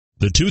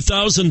The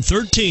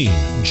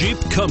 2013 Jeep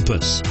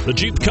Compass. The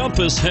Jeep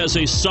Compass has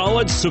a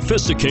solid,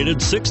 sophisticated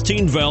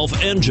 16-valve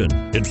engine.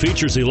 It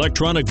features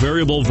electronic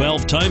variable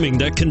valve timing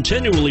that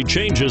continually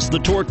changes the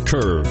torque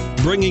curve,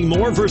 bringing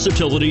more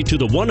versatility to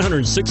the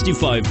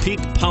 165 peak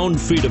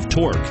pound-feet of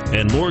torque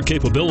and more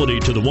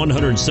capability to the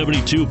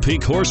 172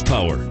 peak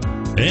horsepower,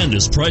 and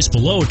is priced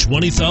below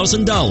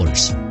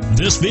 $20,000.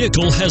 This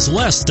vehicle has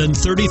less than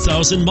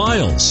 30,000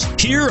 miles.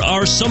 Here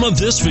are some of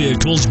this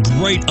vehicle's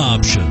great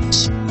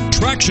options: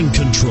 traction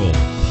control,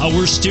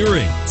 power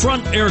steering,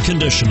 front air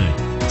conditioning,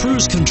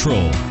 cruise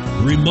control,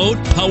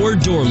 remote power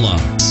door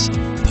locks,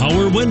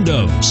 power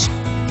windows,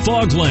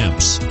 fog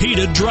lamps,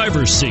 heated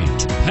driver's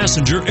seat,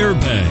 passenger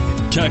airbag,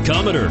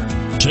 tachometer.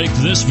 Take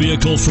this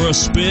vehicle for a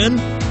spin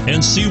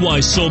and see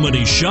why so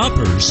many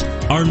shoppers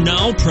are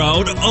now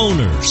proud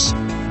owners.